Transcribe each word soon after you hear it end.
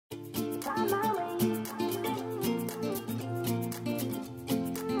A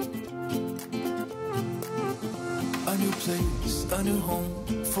new place, a new home,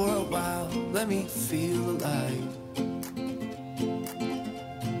 for a while, let me feel alive.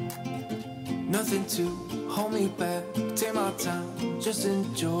 Nothing to hold me back, take my time, just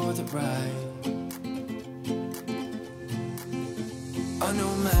enjoy the ride. A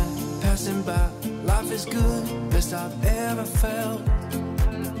new man passing by, life is good, best I've ever felt.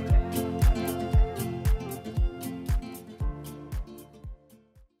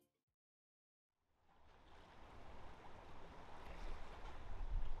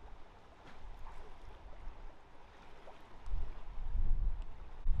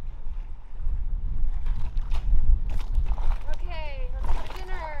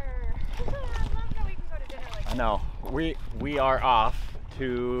 I know. We are off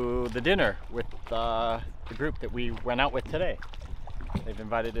to the dinner with the group that we went out with today. They've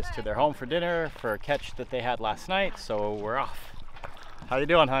invited us to their home for dinner for a catch that they had last night, so we're off. How you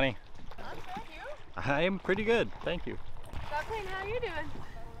doing, honey? I'm good, you? I'm pretty good, thank you. Jacqueline, how are you doing?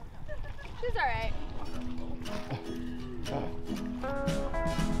 She's alright.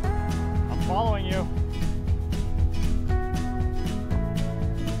 I'm following you.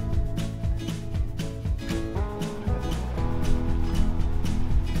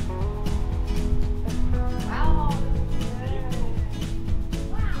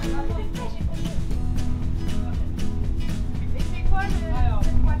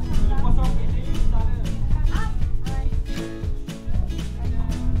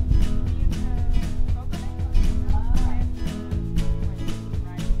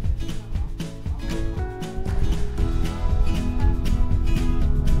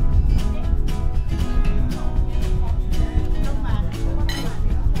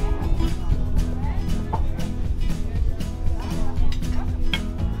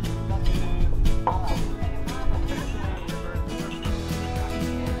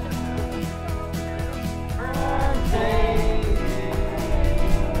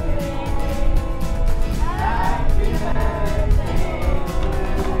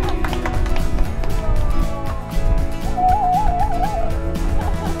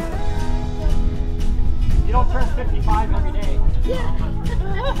 You don't turn 55 every day. Yeah.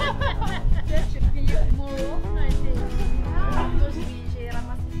 That should be more often, I think.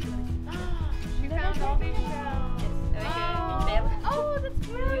 She found all these shells. Oh, that's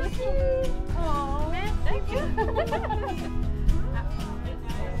really cute. Oh, thank you.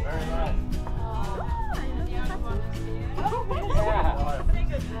 Very nice.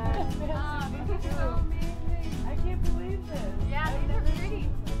 I can't believe this. Yeah, they're pretty.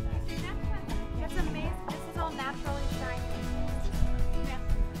 That's amazing. This is all naturally shiny.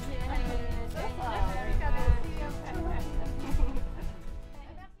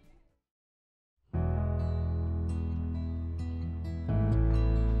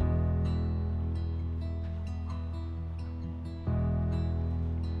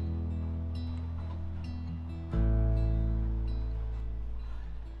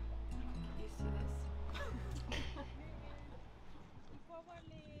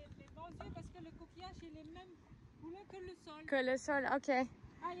 Que le sol, ok.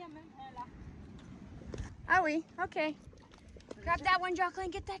 Ah, il y a même un là. Ah oui, ok. Grab that one, Jacqueline,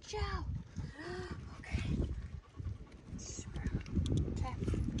 get that shell. Okay. Super. Okay.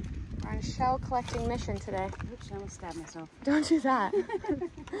 We're on a shell collecting mission today. Oops, I almost stabbed myself. Don't do that.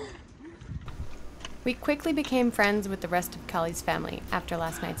 We quickly became friends with the rest of Kelly's family after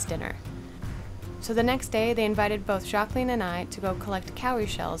last night's dinner. So the next day, they invited both Jacqueline and I to go collect cowrie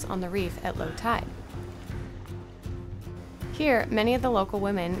shells on the reef at low tide. Here, many of the local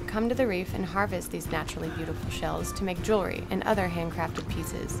women come to the reef and harvest these naturally beautiful shells to make jewelry and other handcrafted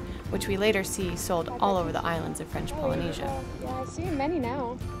pieces, which we later see sold all over the islands of French Polynesia. Yeah, I see many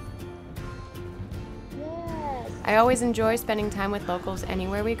now. Yes. I always enjoy spending time with locals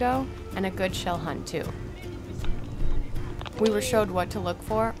anywhere we go, and a good shell hunt too. We were showed what to look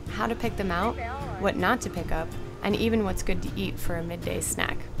for, how to pick them out, what not to pick up, and even what's good to eat for a midday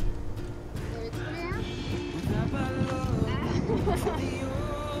snack.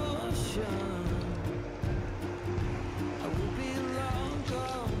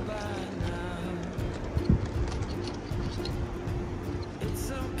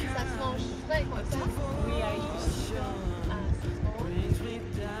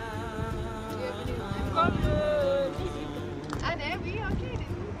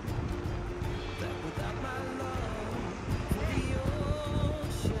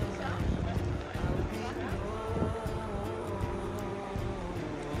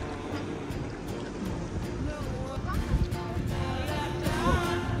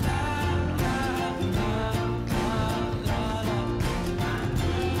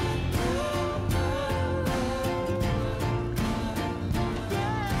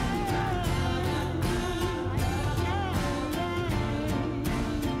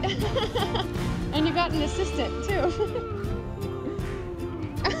 And you got an assistant too.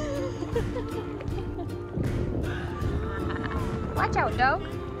 Watch out, dog.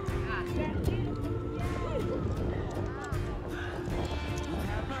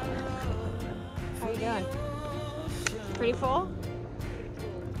 How you doing? Pretty full?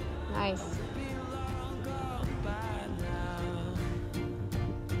 Nice.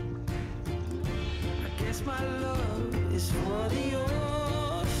 I guess my love is for the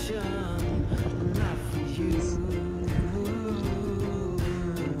ocean, not for you.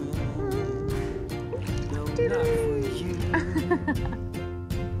 No, not for you.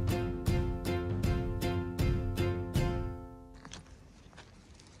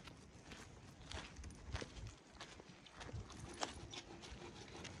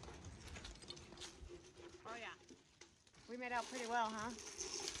 Oh yeah. We made out pretty well, huh?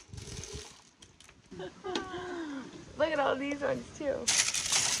 Look at all these ones too.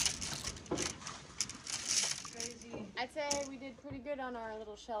 Crazy. I'd say we did pretty good on our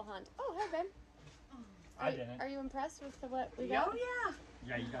little shell hunt. Oh, hey babe. I didn't. Are you impressed with what we got? Oh yeah.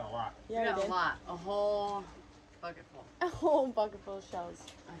 Yeah, you got a lot. Yeah, We got we a did. lot. A whole bucket full. A whole bucket full of shells.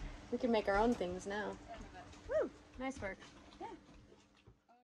 We can make our own things now. Woo! Nice work.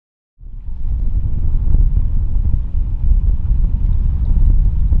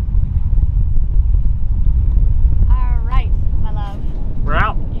 All right, my love. We're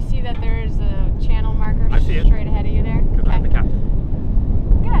out. You see that there's a channel marker I see it. straight ahead of you there? Because I'm the captain.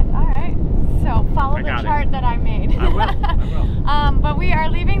 Good, all right. So follow I the got it. chart that I made. I will. I will. But we are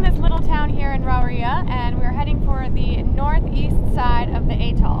leaving this little town here in Rauria, and we're heading for the northeast side of the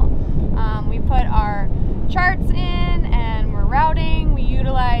atoll. We put our charts in, and we're routing. We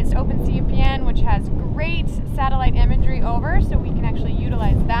utilized OpenCPN, which has great satellite imagery over, so we can actually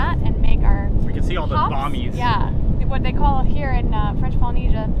utilize that and make our We can see all the hops. bombies. Yeah, what they call here in French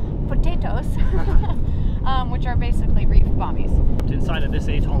Polynesia potatoes, which are basically reef bombies. Inside of this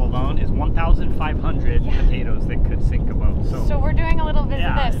atoll alone is 1,500 Yeah. potatoes that could sink a boat. So we're doing a little bit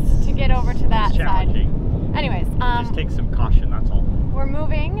yeah, of this it's- to get over to that it's side. challenging. Anyways, Just take some caution, that's all. we're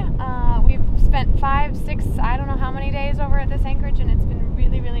moving. We've spent 5, 6, I don't know how many days over at this anchorage, and it's been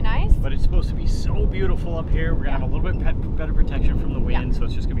really, really nice. But it's supposed to be so beautiful up here. We're going to have a little bit better protection from the wind, Yeah. so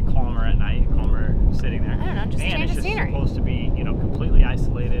it's just going to be calmer at night, calmer sitting there. I don't know, just and change it's the just scenery. supposed to be, you know, completely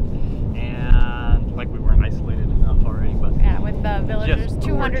isolated, and like we weren't isolated enough already, but Yeah, with the villagers, just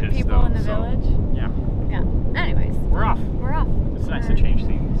 200 gorgeous, people though, in the so, village. Yeah, Yeah. Anyways, we're off. we're off. It's nice to change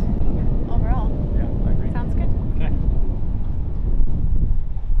scenes. Overall, Yeah, I agree. sounds good. Okay.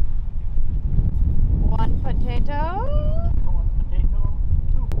 1 potato, One potato,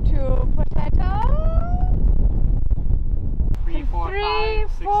 2 potato, 3, 4, 3, 5,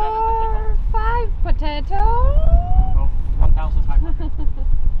 6, 7 4, potatoes. 5 potato. Oh, 1,500.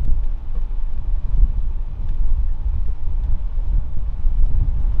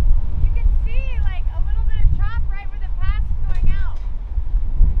 You can see like a little bit of chop right where the path is going out.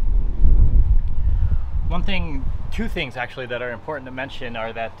 One thing, two things actually that are important to mention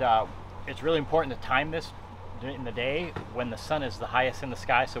are that it's really important to time this in the day when the sun is the highest in the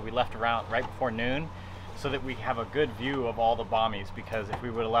sky. So we left around right before noon so that we have a good view of all the bombies, because if we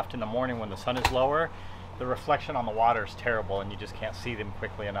would have left in the morning when the sun is lower, the reflection on the water is terrible and you just can't see them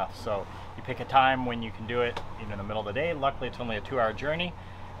quickly enough. So you pick a time when you can do it, in the middle of the day. Luckily it's only a 2-hour journey.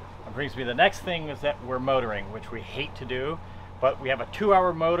 That brings me to the next thing, is that we're motoring, which we hate to do, but we have a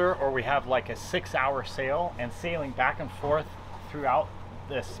 2-hour motor, or we have like a 6-hour sail, and sailing back and forth throughout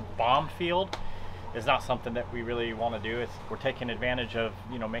this bomb field is not something that we really want to do. We're taking advantage of,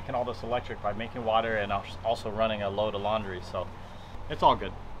 making all this electric by making water and also running a load of laundry, so it's all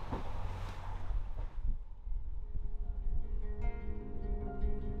good.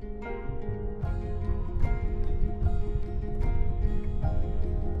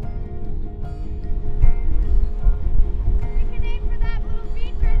 We can aim for that little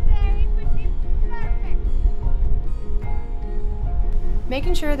beach right there. It would be perfect.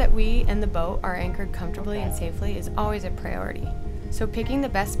 Making sure that we and the boat are anchored comfortably and safely is always a priority. So picking the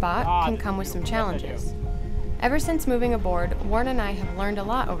best spot can come with some challenges. Ever since moving aboard, Warren and I have learned a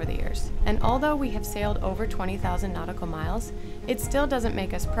lot over the years, and although we have sailed over 20,000 nautical miles, it still doesn't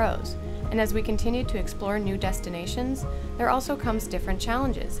make us pros. And as we continue to explore new destinations, there also comes different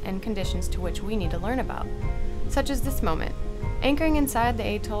challenges and conditions to which we need to learn about. Such as this moment. Anchoring inside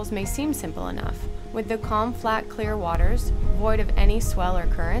the atolls may seem simple enough, with the calm, flat, clear waters, void of any swell or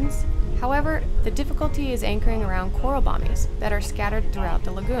currents. However, the difficulty is anchoring around coral bommies that are scattered throughout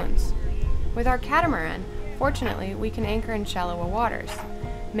the lagoons. With our catamaran, fortunately, we can anchor in shallower waters,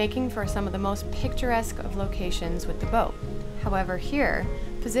 making for some of the most picturesque of locations with the boat. However, here,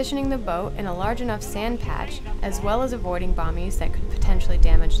 Positioning the boat in a large enough sand patch, as well as avoiding bommies that could potentially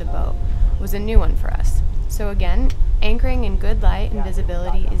damage the boat, was a new one for us. So again, anchoring in good light and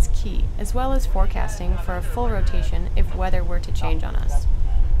visibility is key, as well as forecasting for a full rotation if weather were to change on us,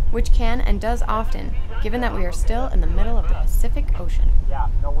 which can and does often, given that we are still in the middle of the Pacific Ocean. Yeah,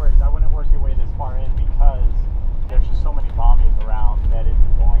 no worries. I wouldn't work your way this far in because there's just so many bommies around that it's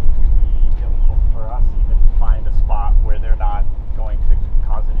going to be difficult for us even to find a spot where they're not going to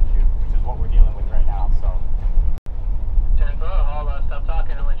cause an issue, which is what we're dealing with right now. So, 10-4, I'll stop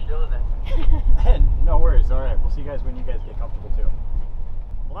talking and let you deal with it. no worries. All right, we'll see you guys when you guys get comfortable too.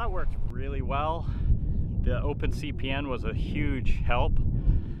 Well, that worked really well. The open CPN was a huge help.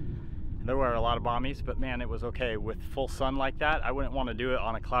 There were a lot of bommies, but man, it was okay. With full sun like that, I wouldn't want to do it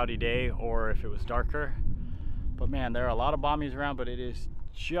on a cloudy day or if it was darker. But man, there are a lot of bommies around, but it is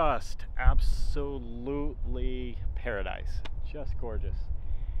just absolutely paradise. Just gorgeous.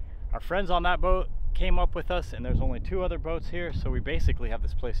 Our friends on that boat came up with us, and there's only 2 other boats here, so we basically have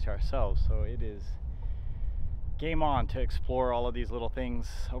this place to ourselves. So it is game on to explore all of these little things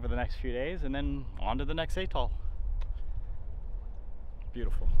over the next few days, and then on to the next atoll.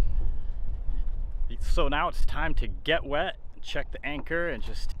 Beautiful. So now it's time to get wet, check the anchor, and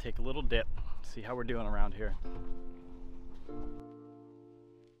just take a little dip, see how we're doing around here.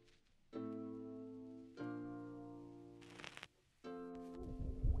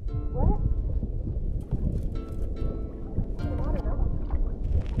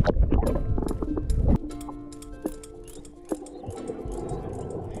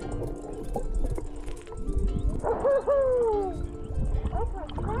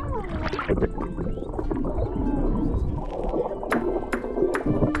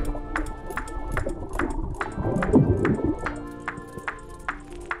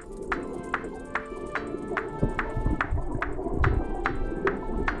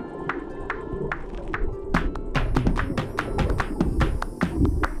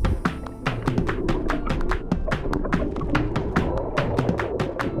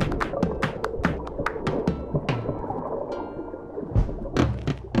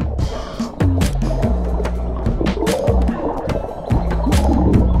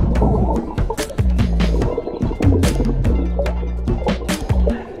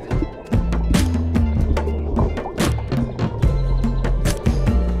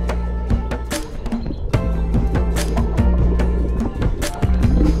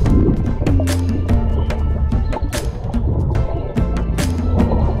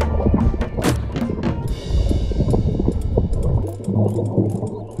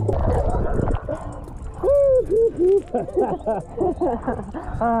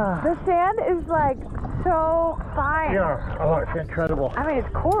 The sand is like so fine. Yeah, oh, it's incredible. I mean, it's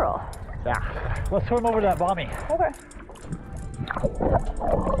coral. Yeah, let's swim over to that bommy. Okay.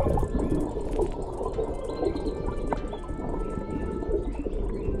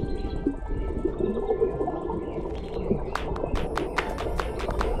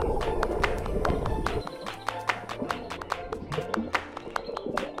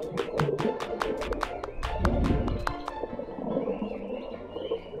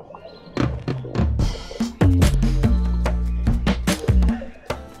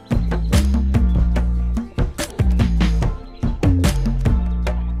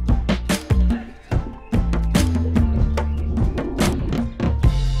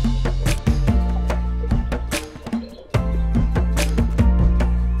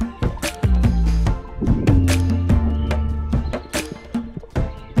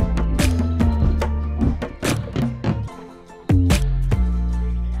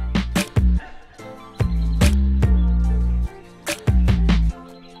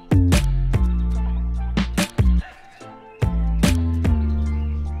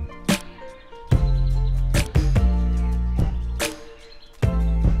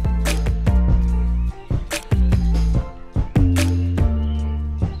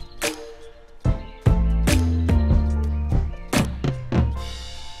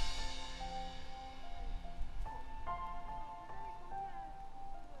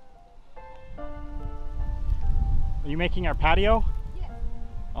 Are you making our patio? Yes.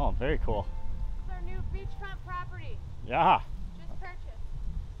 Oh, very cool. It's our new beachfront property. Yeah. Just purchased.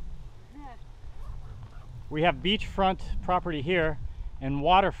 We have beachfront property here and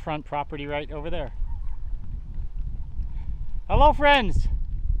waterfront property right over there. Hello, friends.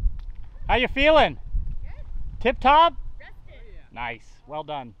 How you feeling? Good. Tip top? Rested. Oh, yeah. Nice. Well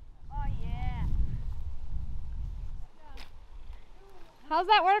done. Oh yeah. How's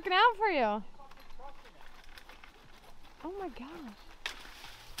that working out for you? Oh my gosh.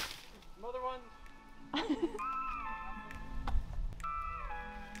 Some other ones.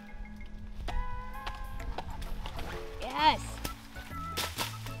 Yes.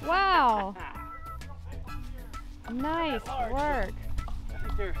 Wow. Nice work.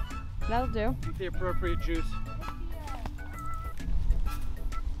 That'll do. The appropriate juice.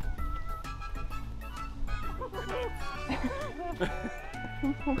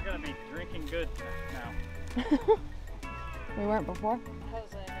 We're gonna be drinking good now. We weren't before. I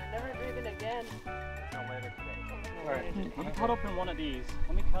was like, I'm never drinking again. No, later today. Alright, let me cut open one of these.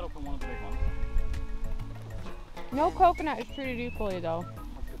 Let me cut open one of the big ones. No coconut is treated equally though.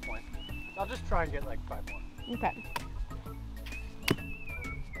 That's a good point. I'll just try and get like 5 more. Okay.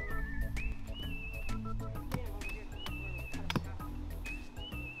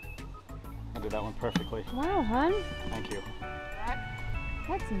 I did that one perfectly. Wow, hon. Thank you.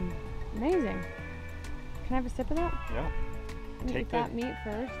 That's amazing. Can I have a sip of that? Yeah. Let me Take eat that meat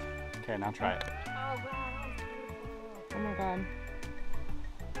first. Okay, now try it. Oh my god.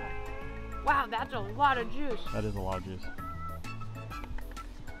 Wow, that's a lot of juice. That is a lot of juice.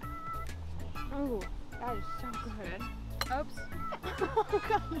 Ooh, that is so good. Oops. Oh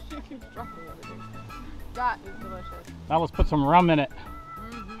gosh, you keep dropping everything. That is delicious. Now let's put some rum in it.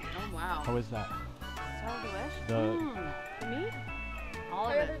 Oh, wow. How is that? So delicious. The The meat? All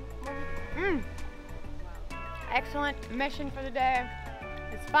of it. Excellent mission for the day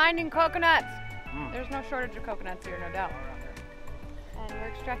is finding coconuts. There's no shortage of coconuts here, no doubt. And we're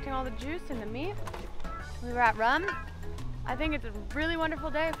extracting all the juice and the meat. We were at rum. I think it's a really wonderful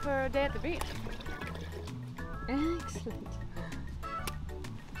day for a day at the beach. Excellent.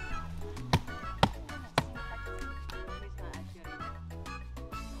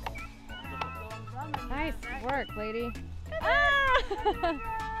 Nice work, lady. Ah!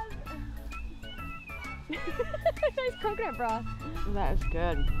 Nice coconut broth. That is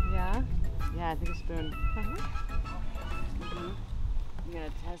good. Yeah? Yeah, I think a spoon. I'm gonna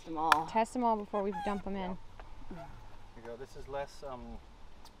test them all. Test them all before we dump them in. Here you go. This is less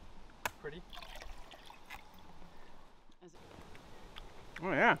pretty.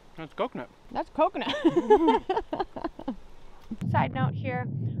 Oh yeah, that's coconut. That's coconut. Side note here,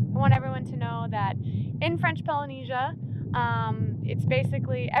 I want everyone to know that in French Polynesia, it's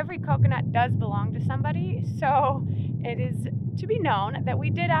basically every coconut does belong to somebody. So it is to be known that we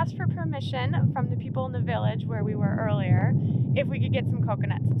did ask for permission from the people in the village where we were earlier if we could get some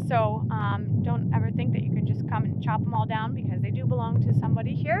coconuts. So don't ever think that you can just come and chop them all down, because they do belong to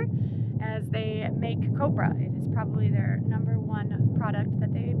somebody here, as they make copra. It is probably their #1 product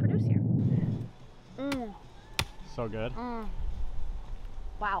that they produce here. So good.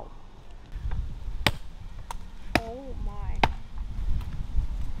 Wow. Oh my.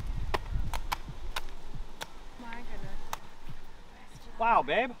 My goodness. Wow,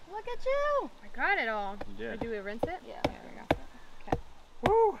 babe. Look at you. I got it all. You did. Do we rinse it? Yeah. There we go. Okay.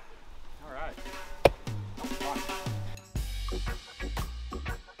 Woo! All right.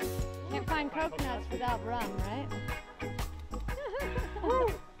 Can't find coconuts without rum, right?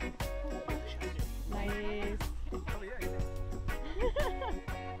 Nice.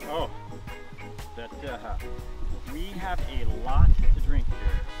 Oh, that we have a lot to drink here.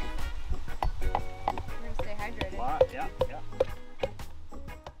 We're gonna stay hydrated. Lot, yeah.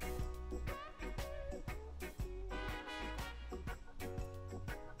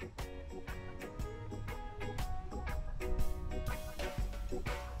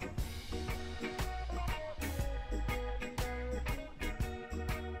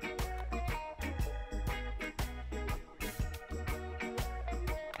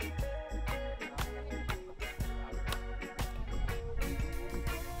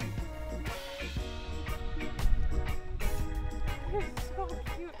 You're so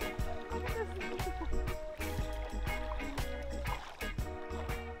cute. Look at this.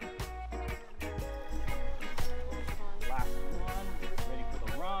 Last one. Ready for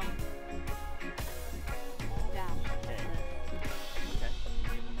the rum. Down. Okay. Okay.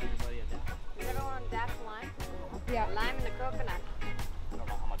 Giving everybody a dash. Does everyone want dash lime? Yeah. Lime and the coconut. I don't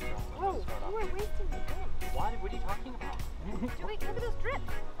know how much rum we're Oh, gonna start off you were wasting the rum. What are you talking about? Wait, look at this drip.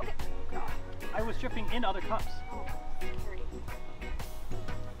 Okay. I was dripping in other cups. Great.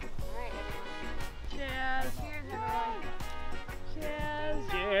 All right, everyone. Cheers. Cheers, everyone. Cheers.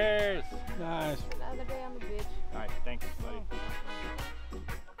 Cheers. Nice. Another day on the beach. All right. Thanks, buddy.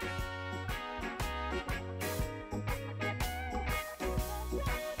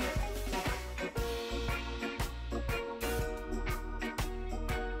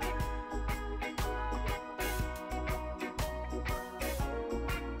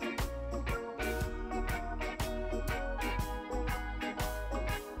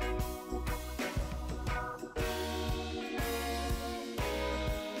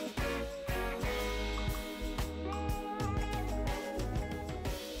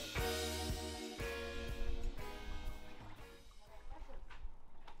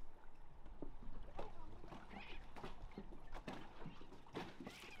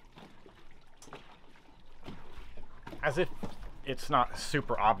 as if it's not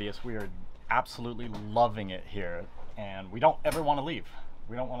super obvious, we are absolutely loving it here, and we don't ever want to leave.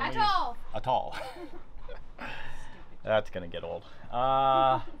 We don't want to leave at all. That's gonna get old.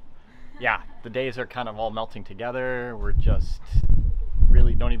 Yeah, the days are kind of all melting together. We're just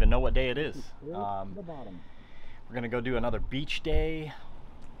really don't even know what day it is. We're gonna go do another beach day,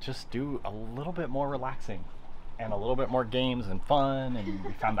 just do a little bit more relaxing and a little bit more games and fun, and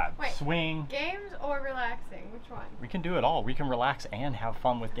we found that swing. Games or relaxing? Which one? We can do it all. We can relax and have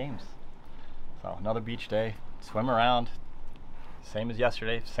fun with games. So another beach day, swim around, same as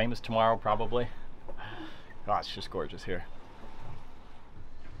yesterday, same as tomorrow probably. God, it's just gorgeous here.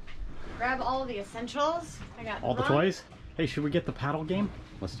 Grab all the essentials. I got all the toys. Hey, should we get the paddle game?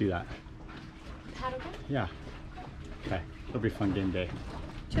 Let's do that. Paddle game? Yeah. Okay, it'll be a fun game day.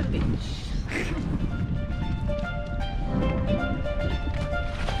 To the beach.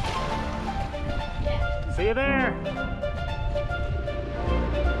 See you there.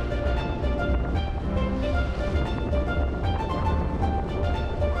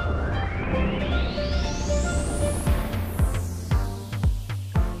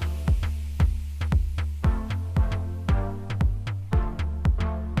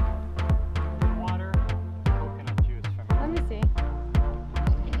 Water, coconut juice from Let me see.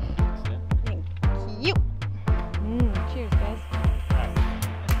 Thank you. Cheers, guys.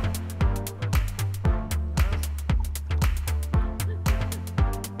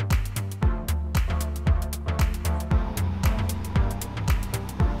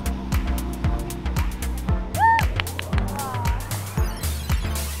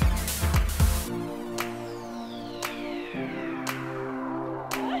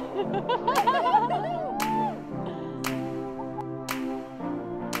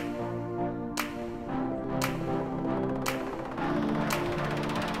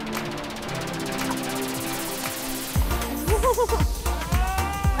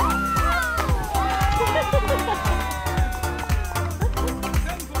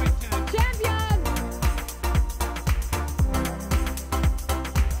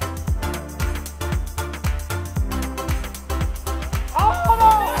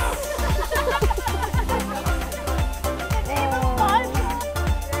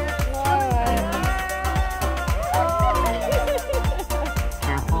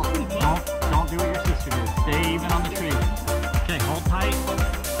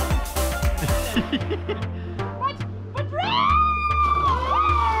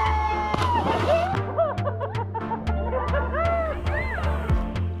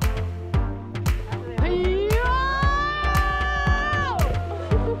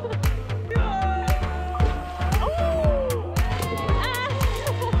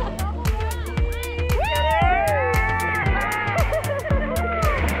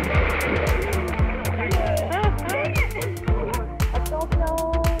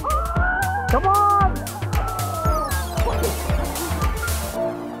 Come on!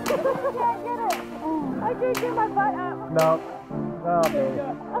 I can't get my butt up. No. Oh, baby.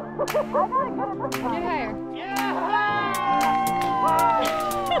 Get higher.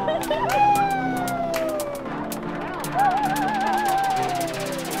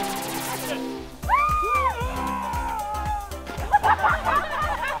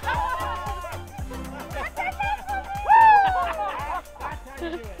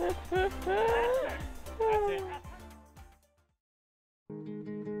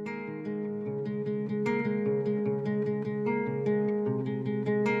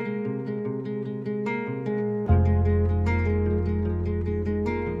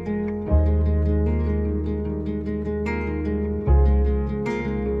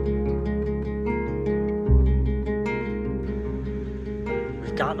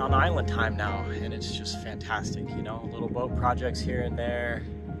 Gotten on island time now, and it's just fantastic, you know, little boat projects here and there,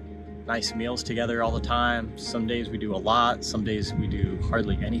 nice meals together all the time. Some days we do a lot, some days we do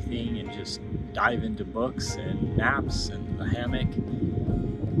hardly anything and just dive into books and naps and the hammock,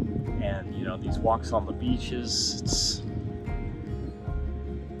 and you know, these walks on the beaches. It's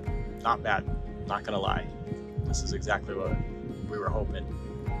not bad, not gonna lie. This is exactly what we were hoping,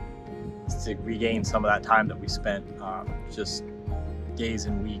 to regain some of that time that we spent just days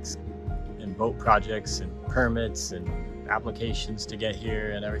and weeks in boat projects and permits and applications to get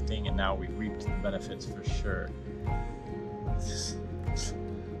here and everything, and now we've reaped the benefits for sure.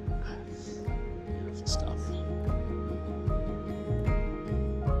 Beautiful stuff.